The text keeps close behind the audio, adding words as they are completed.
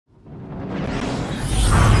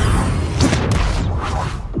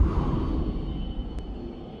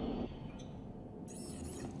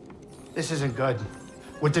This isn't good.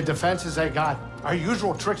 With the defenses they got, our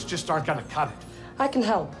usual tricks just aren't gonna cut it. I can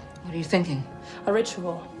help. What are you thinking? A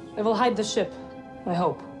ritual. It will hide the ship, I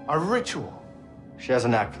hope. A ritual? She has a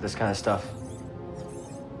knack for this kind of stuff.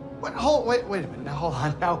 Wait a minute. Now, hold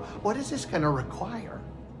on. Now, what is this gonna require?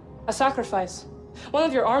 A sacrifice. One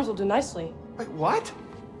of your arms will do nicely. Wait, what?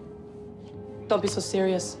 Don't be so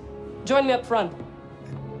serious. Join me up front.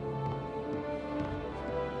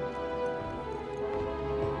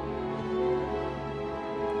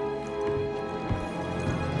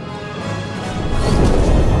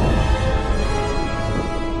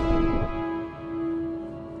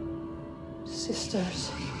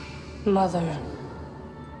 Sisters, Mother,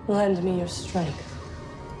 lend me your strength.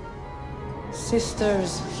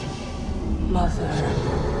 Sisters, Mother,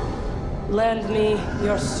 lend me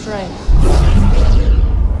your strength.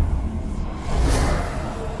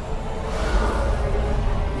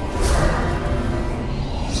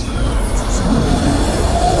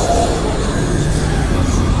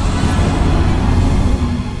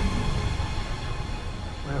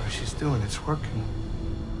 Whatever she's doing, it's working.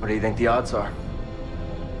 What do you think the odds are?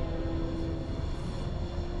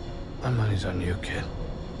 My money's on you, kid.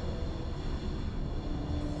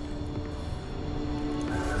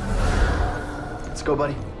 Let's go,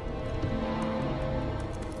 buddy.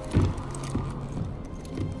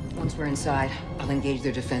 Once we're inside, I'll engage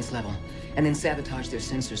their defense level, and then sabotage their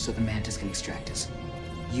sensors so the Mantis can extract us.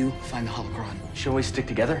 You find the holocron. Shall we stick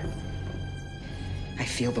together? I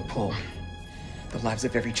feel the pull. The lives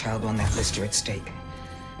of every child on that list are at stake.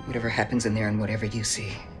 Whatever happens in there and whatever you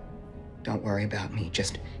see, don't worry about me.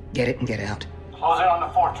 Just get it and get out. Close in on the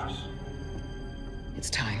fortress. It's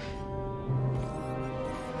time.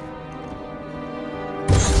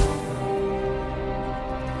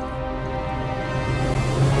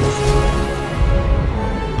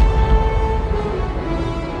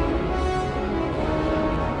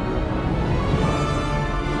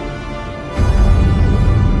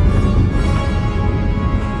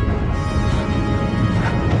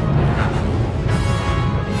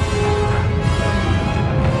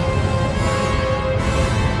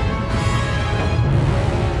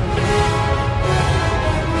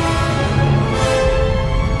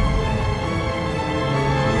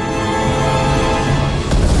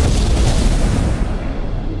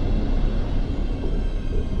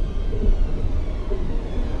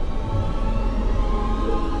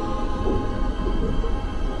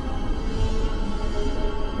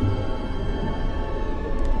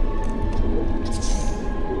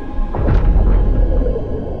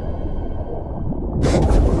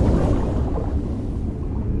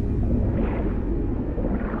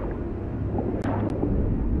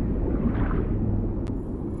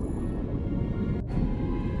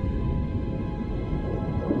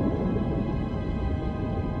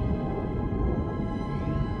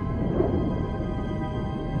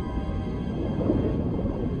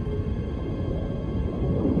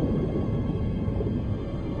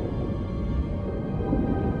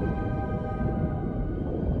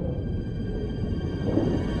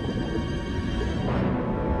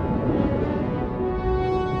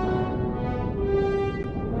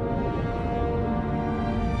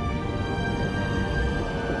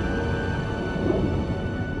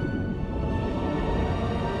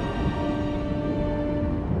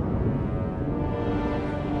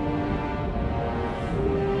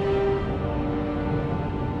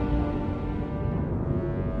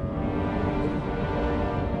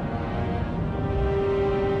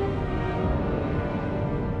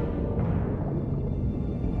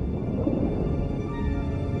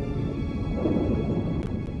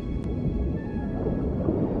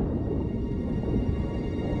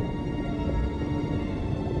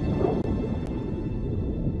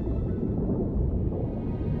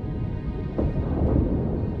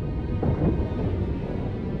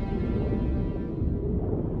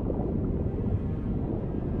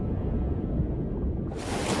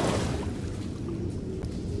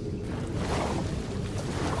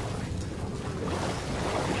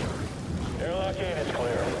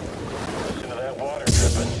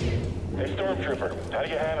 How do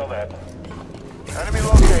you handle that? Enemy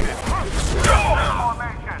located.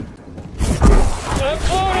 Formation. I'm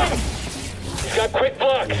floating! He's got quick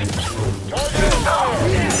blocks. Target is fire!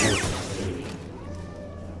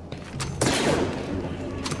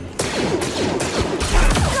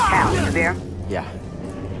 Cal, you there? Yeah.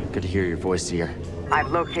 Good to hear your voice here. I've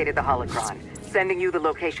located the holocron. Sending you the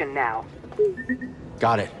location now.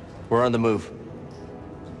 Got it. We're on the move.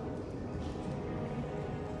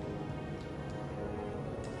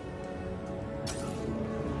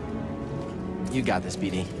 You got this,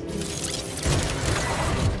 BD.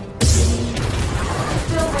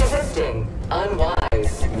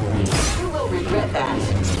 Unwise. You will regret that.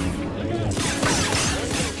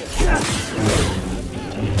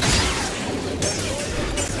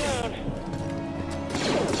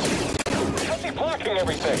 How's he blocking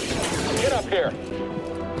everything? Get up here.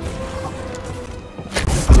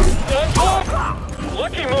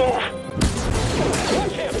 Lucky move.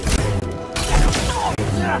 Watch him.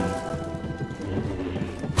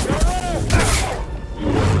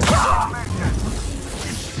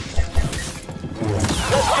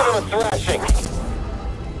 Let's give him a thrashing.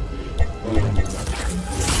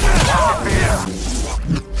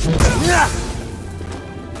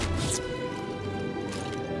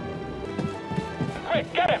 Quick,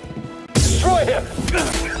 get him! Destroy him!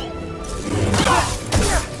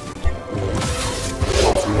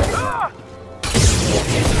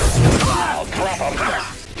 I'll drop him.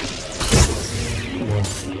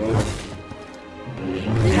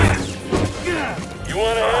 You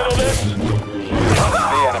want to handle this?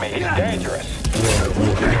 The enemy, he's dangerous.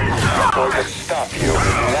 I'm going to stop you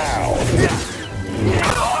now.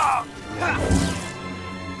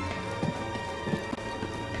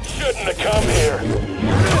 Shouldn't have come here.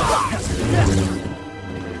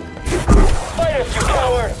 Fight us, you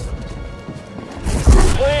coward!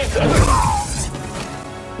 Please!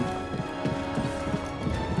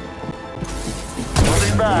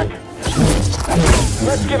 Moving back.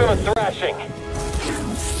 Let's give him a thrashing.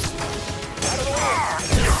 Out of the way.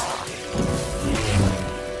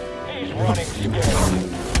 He's running scared.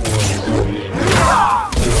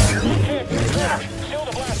 Shield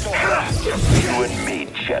the blast door. You and me,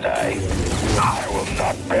 Jedi. I will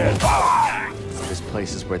not bend. This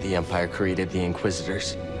place is where the Empire created the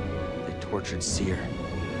Inquisitors. They tortured Seer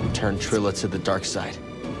and turned Trilla to the dark side.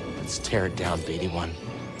 Let's tear it down, Beatty One.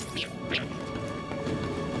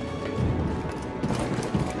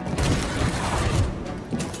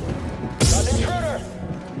 An intruder!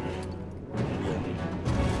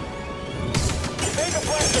 Make a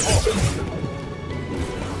flexible!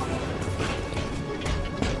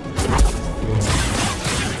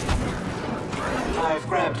 I've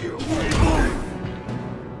grabbed you.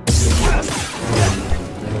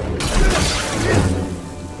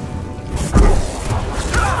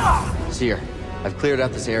 Seer, I've cleared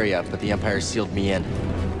out this area, but the Empire sealed me in.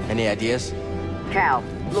 Any ideas? Cal,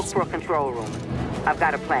 look for a control room. I've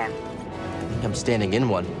got a plan. I'm standing in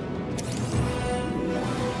one.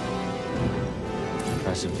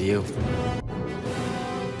 Impressive view.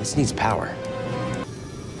 This needs power.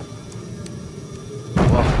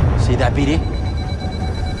 Whoa, see that, BD?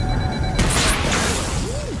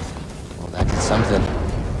 Well, that did something.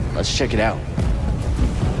 Let's check it out.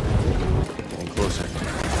 Getting closer.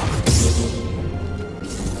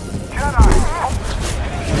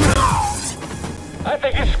 I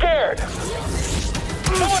think he's scared.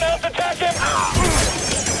 Someone else attack him!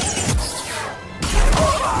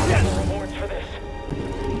 Rewards for this.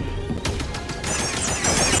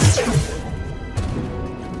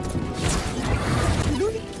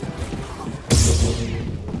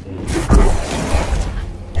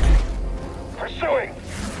 Pursuing!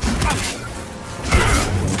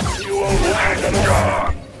 You won't land in the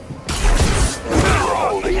wrong! You're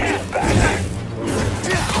holding his back.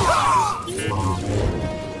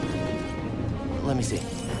 Let me see.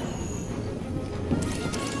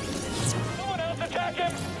 Someone else attack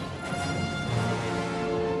him!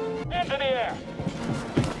 Into the air!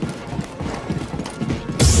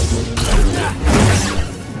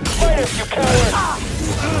 Fight us, you coward!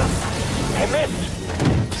 I missed!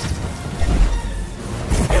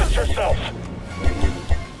 Hit yourself!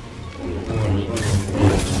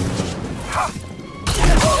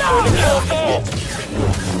 Going to kill us all!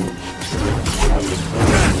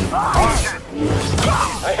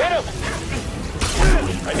 I hit him!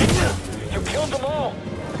 I need you! You killed them all!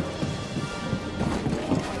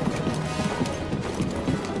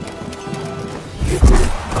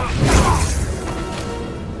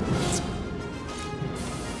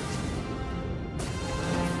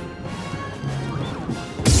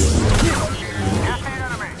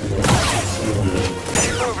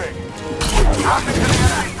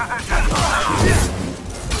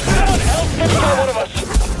 Someone else get by one of us!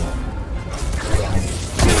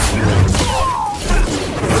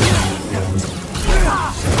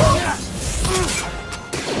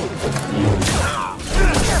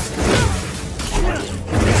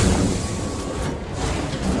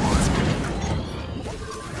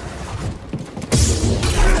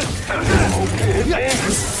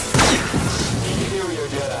 Imperial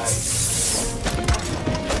Jedi.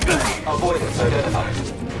 Avoidance identified.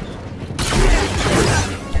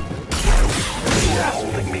 You're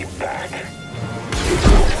holding me back.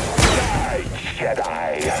 Die,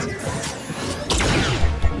 Jedi.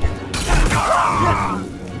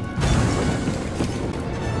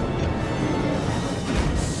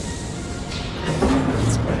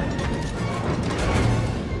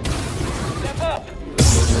 Step up!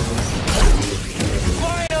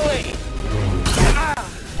 Finally!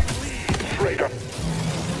 Traitor!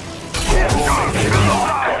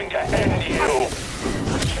 I'm going to end you!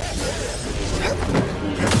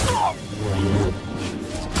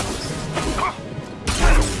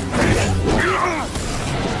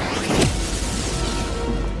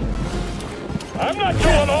 I'm not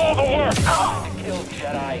doing all the work! To kill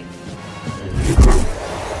Jedi.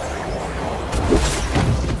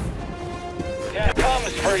 Death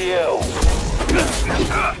comes for you!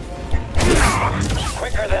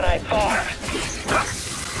 Quicker than I thought!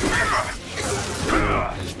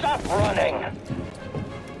 Stop running!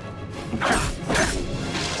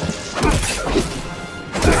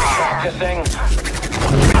 Practicing?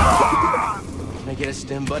 Can I get a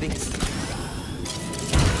stim, buddy?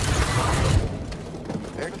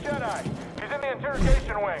 The Jedi! He's in the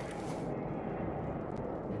interrogation wing!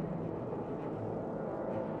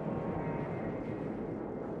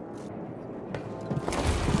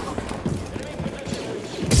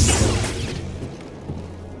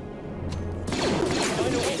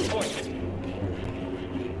 Find a weak point.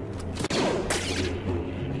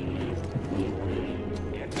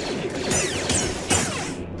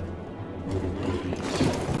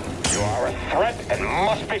 You are a threat and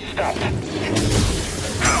must be stopped.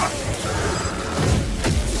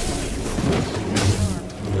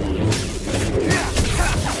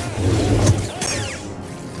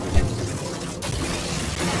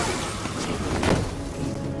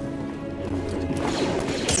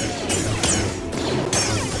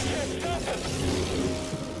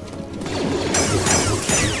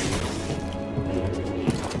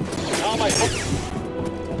 Now my foot.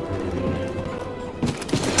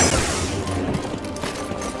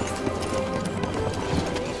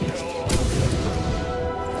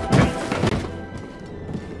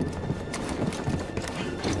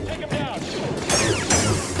 Take him down.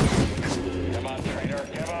 Come on, traitor,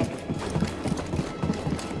 give up.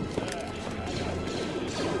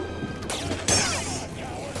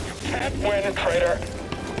 You can't win, traitor.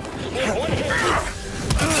 Need one hit.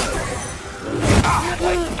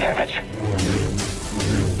 Like damage.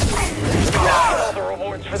 All the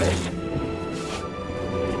rewards for this.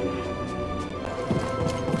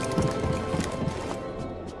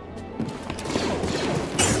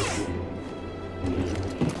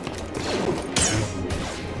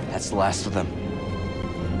 That's the last of them.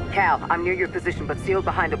 Cal, I'm near your position, but sealed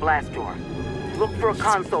behind a blast door. Look for a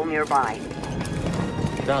console nearby.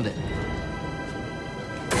 Found it.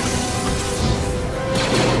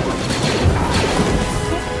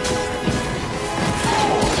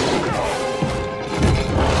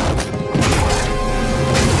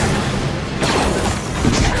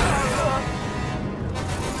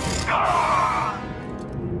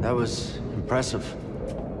 That was impressive.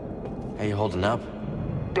 How you holding up?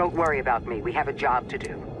 Don't worry about me. We have a job to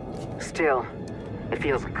do. Still, it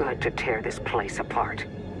feels good to tear this place apart.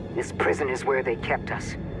 This prison is where they kept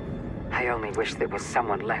us. I only wish there was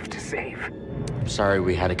someone left to save. I'm sorry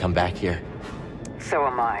we had to come back here. So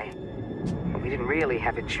am I. But we didn't really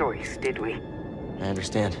have a choice, did we? I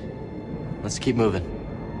understand. Let's keep moving.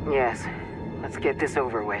 Yes. Let's get this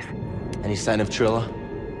over with. Any sign of Trilla?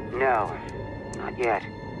 No. Not yet.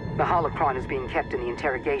 The holocron is being kept in the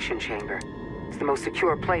interrogation chamber. It's the most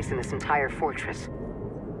secure place in this entire fortress.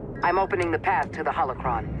 I'm opening the path to the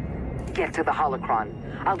holocron. Get to the holocron.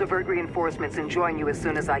 I'll divert reinforcements and join you as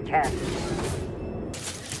soon as I can.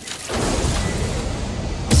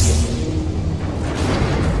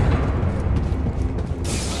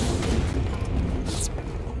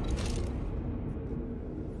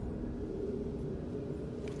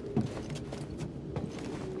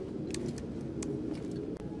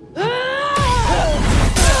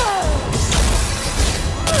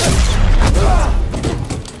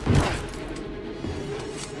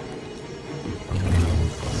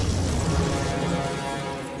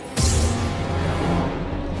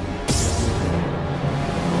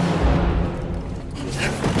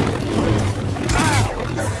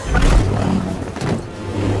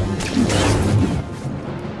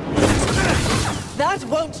 That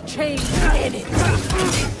won't change anything.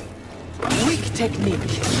 Weak technique.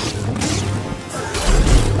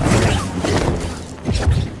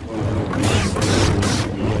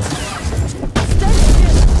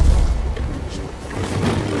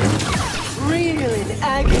 Real in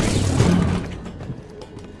agony.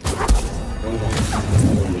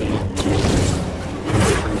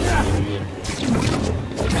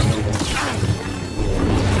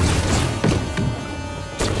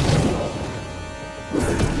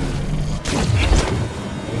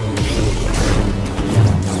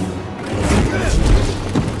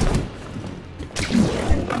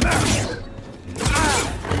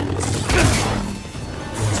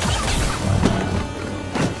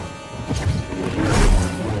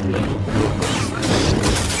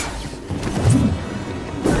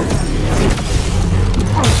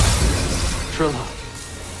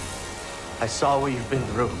 saw what you've been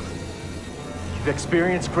through. You've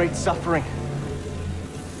experienced great suffering.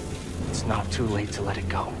 It's not too late to let it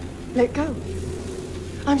go. Let go.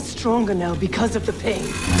 I'm stronger now because of the pain.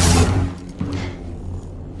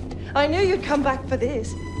 I knew you'd come back for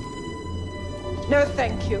this. No,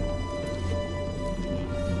 thank you.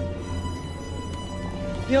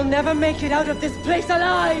 You'll never make it out of this place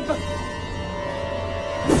alive!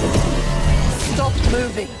 Stop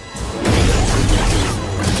moving.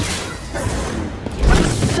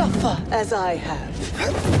 Suffer as I have.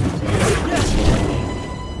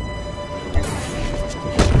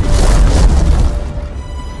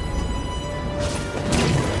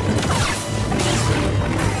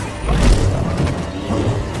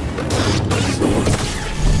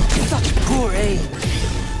 Such poor aim.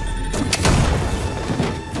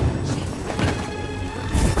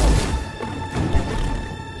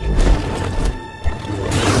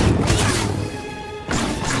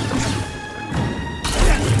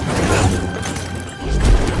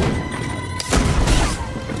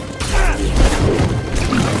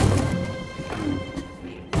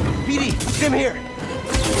 Stim here!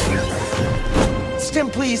 Stim,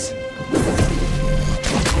 please!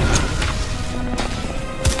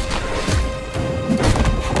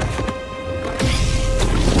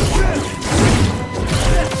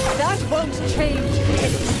 That won't change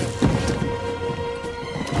anything.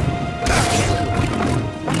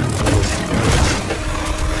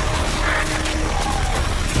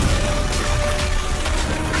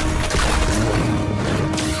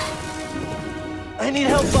 I need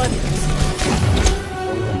help, bud!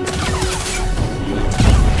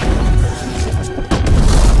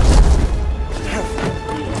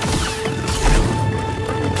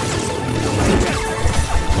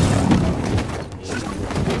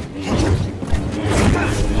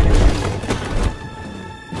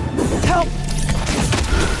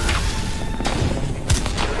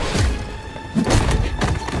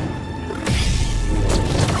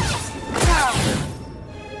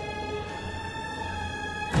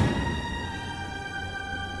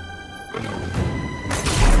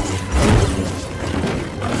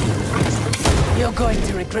 You're going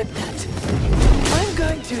to regret that. I'm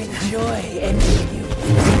going to enjoy ending you.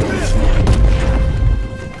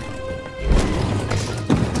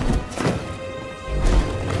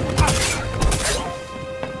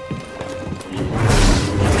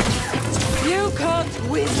 You can't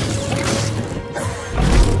win.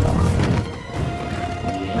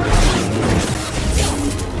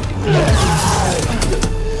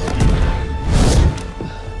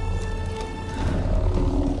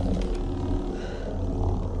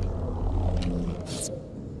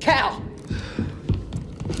 Cal!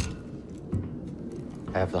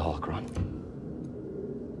 I have the holocron.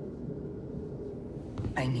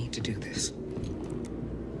 I need to do this.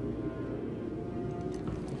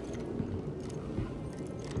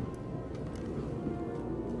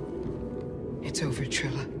 It's over,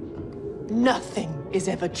 Trilla. Nothing is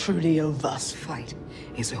ever truly over. This fight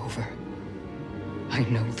is over. I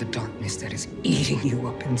know the darkness that is eating you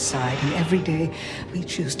up inside, and every day we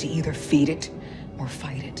choose to either feed it or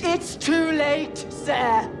fight it. It's too late,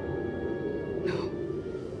 sir. No,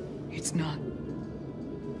 it's not.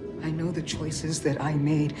 I know the choices that I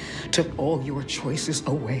made took all your choices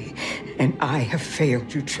away, and I have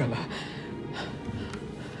failed you, Trilla.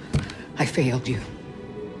 I failed you.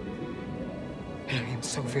 And I am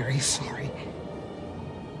so very sorry.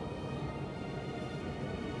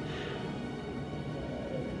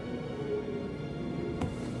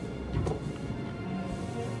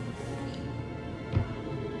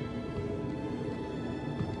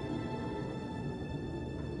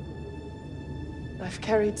 I've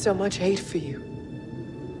carried so much hate for you.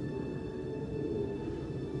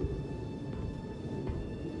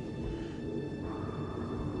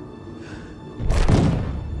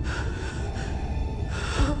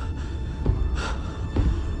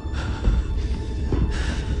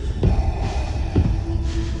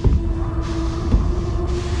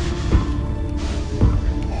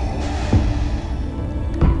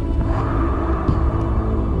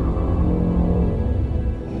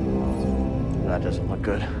 That doesn't look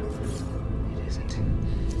good. It isn't.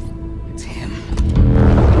 It's him.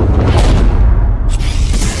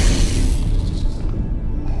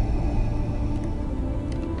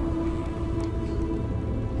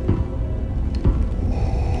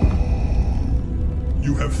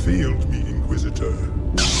 You have failed me, Inquisitor.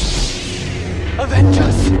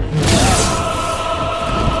 Avengers!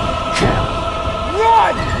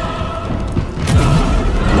 Run!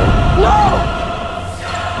 No!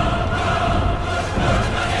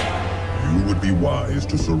 You would be wise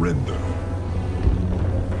to surrender.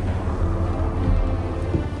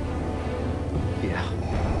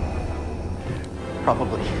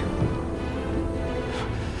 Probably.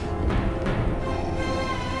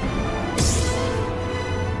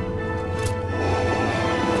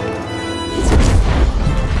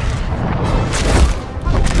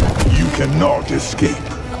 You cannot escape.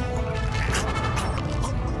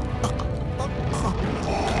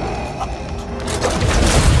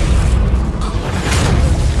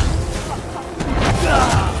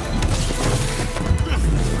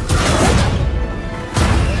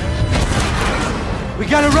 We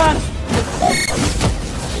gotta run!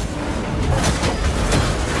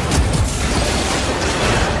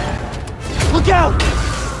 Look out!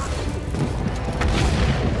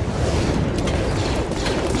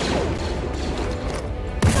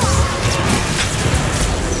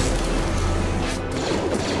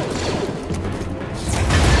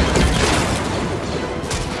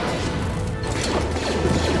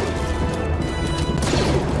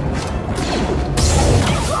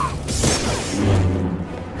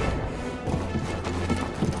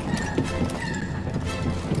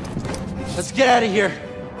 Let's get out of here.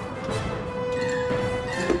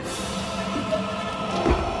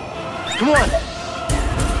 Come on.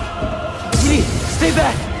 Edie, stay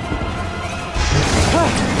back.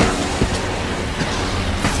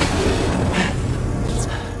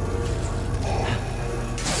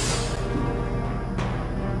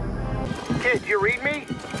 Kid, you read me?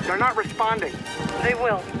 They're not responding. They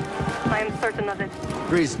will. I am certain of it.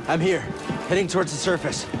 Breeze, I'm here. Heading towards the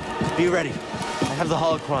surface. Be ready. I have the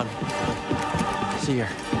holocron. See her.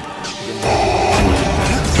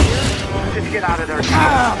 Just get out of there.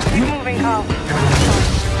 Keep moving, Cal.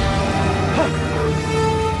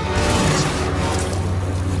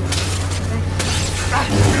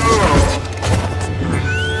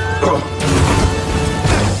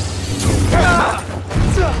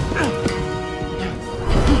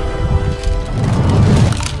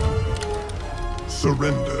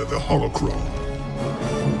 Surrender the holocron.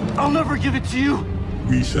 I'll never give it to you.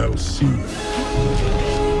 We shall see.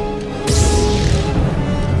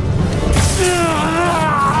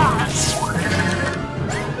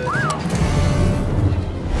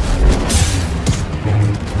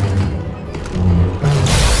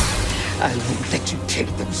 I won't let you take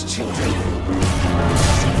those children.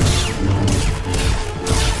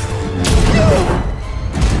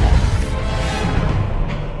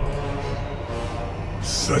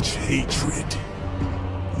 Such hatred.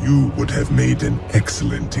 You would have made an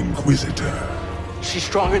excellent Inquisitor. She's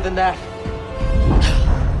stronger than that.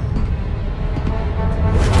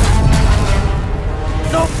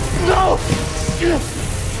 No! No!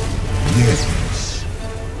 Yes.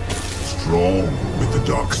 Strong with the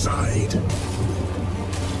dark side.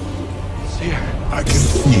 See her. I can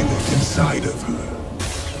feel it inside of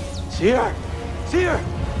her. See her. See her.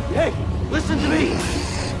 Hey, listen to me.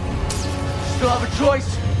 Still have a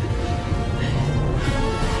choice.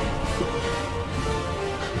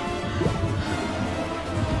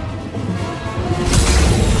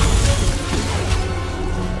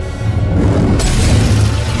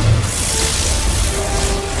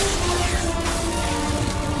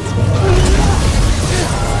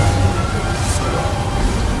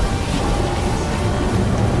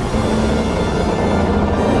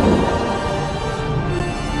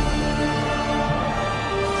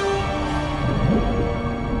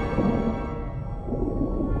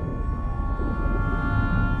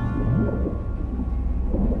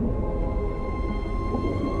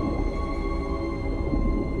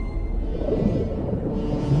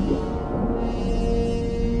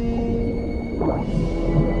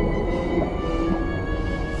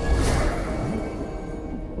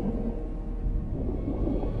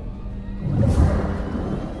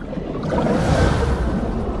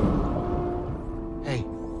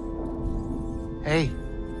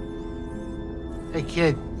 Hey,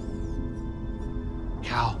 kid.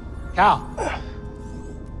 Cal.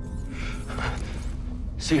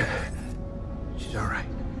 See her. She's all right.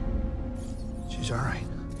 She's all right.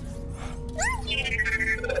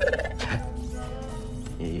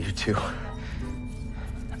 You too.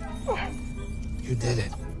 You did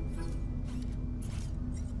it.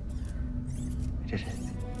 We did it.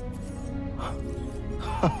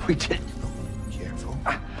 We did it. Careful.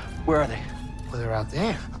 Where are they? Well, they're out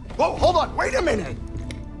there. Whoa, hold on. Wait a minute.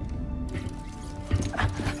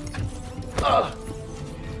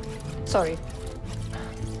 Sorry.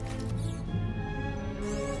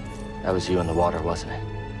 That was you in the water, wasn't it?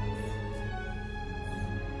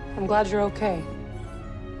 I'm glad you're okay.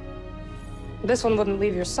 This one wouldn't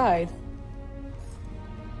leave your side.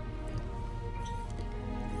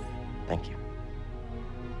 Thank you.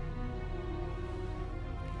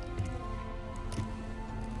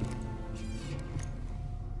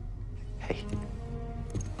 Hey.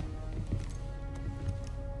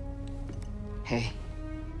 Hey.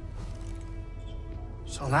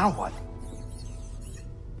 So now what?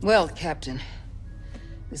 Well, Captain,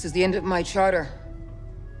 this is the end of my charter.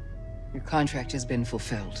 Your contract has been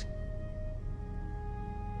fulfilled.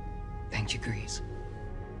 Thank you, Grease.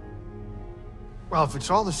 Well, if it's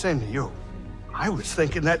all the same to you, I was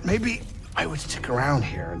thinking that maybe I would stick around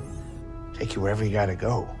here and take you wherever you gotta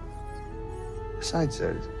go. Besides,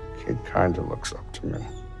 the kid kinda looks up to me.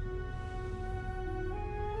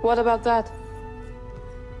 What about that?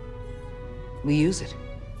 We use it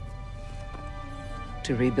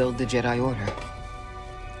to rebuild the Jedi Order.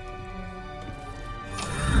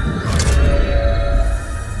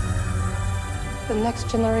 The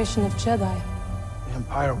next generation of Jedi. The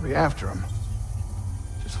Empire will be after him.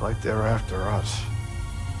 Just like they're after us.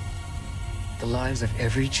 The lives of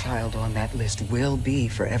every child on that list will be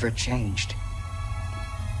forever changed.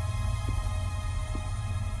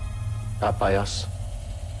 Not by us.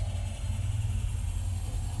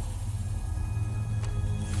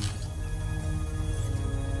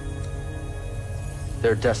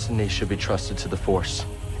 Their destiny should be trusted to the Force.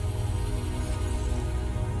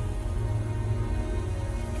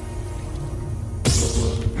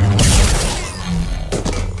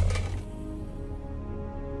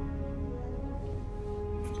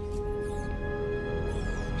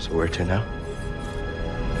 So where to now?